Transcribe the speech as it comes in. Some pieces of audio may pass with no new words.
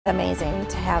Amazing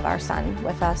to have our son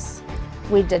with us.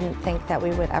 We didn't think that we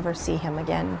would ever see him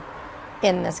again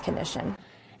in this condition.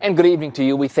 And good evening to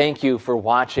you. We thank you for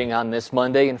watching on this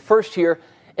Monday. And first here,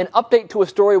 an update to a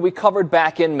story we covered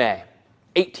back in May.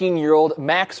 18-year-old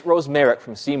Max Rozmiarek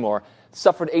from Seymour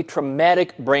suffered a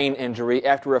traumatic brain injury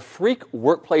after a freak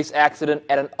workplace accident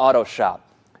at an auto shop.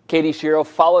 Katie Shiro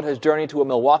followed his journey to a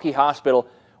Milwaukee hospital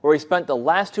where he spent the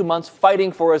last 2 months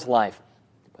fighting for his life.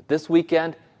 But this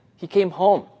weekend, he came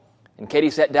home, and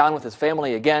Katie sat down with his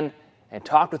family again and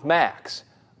talked with Max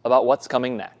about what's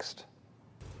coming next.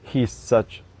 He's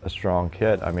such a strong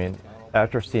kid. I mean,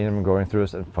 after seeing him going through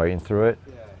this and fighting through it,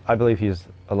 I believe he's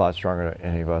a lot stronger than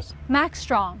any of us. Max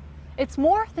Strong. It's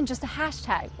more than just a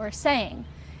hashtag or a saying.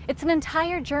 It's an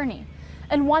entire journey,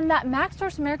 and one that Max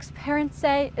Rozmiarek's parents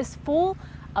say is full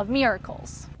of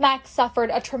miracles. Max suffered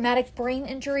a traumatic brain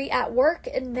injury at work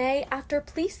in May after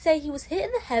police say he was hit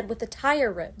in the head with a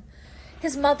tire rim.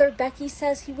 His mother, Becky,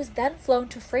 says he was then flown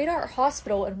to Freightar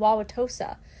Hospital in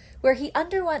Wauwatosa, where he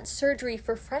underwent surgery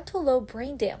for frontal lobe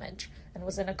brain damage and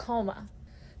was in a coma.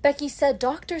 Becky said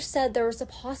doctors said there was a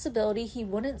possibility he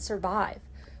wouldn't survive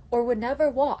or would never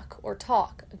walk or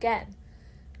talk again.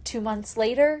 2 months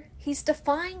later, he's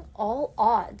defying all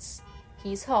odds.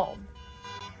 He's home.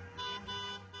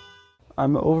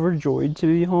 I'm overjoyed to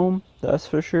be home, that's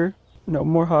for sure. No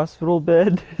more hospital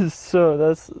bed, so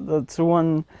that's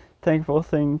one thankful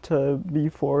thing to be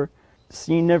for.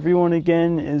 Seeing everyone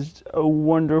again is a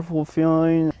wonderful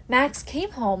feeling. Max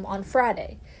came home on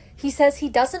Friday. He says he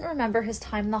doesn't remember his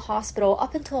time in the hospital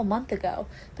up until a month ago,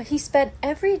 but he spent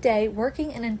every day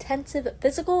working in intensive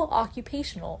physical,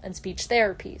 occupational, and speech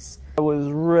therapies. I was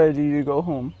ready to go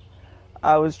home.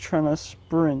 I was trying to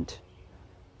sprint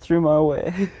through my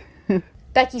way.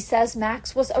 Becky says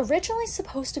Max was originally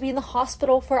supposed to be in the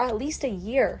hospital for at least a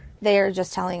year. They are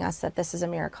just telling us that this is a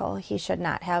miracle. He should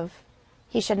not have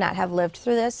lived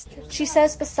through this. She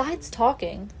says besides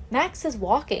talking, Max is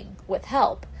walking with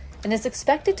help and is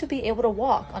expected to be able to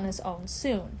walk on his own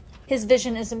soon. His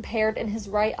vision is impaired in his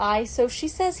right eye, so she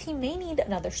says he may need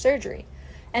another surgery,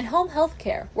 and home health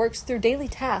care works through daily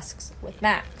tasks with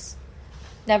Max.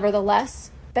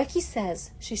 Nevertheless, Becky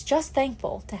says she's just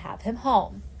thankful to have him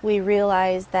home. We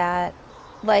realize that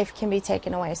life can be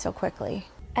taken away so quickly.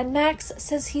 And Max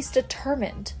says he's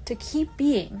determined to keep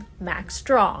being Max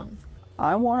Strong.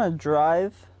 I want to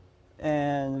drive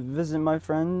and visit my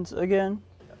friends again,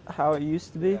 how it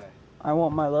used to be. I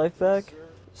want my life back.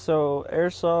 So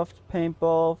airsoft,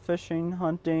 paintball, fishing,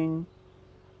 hunting,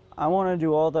 I want to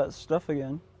do all that stuff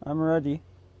again. I'm ready.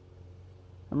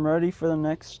 I'm ready for the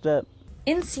next step.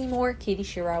 In Seymour, Katie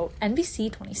Shiro,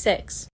 NBC 26.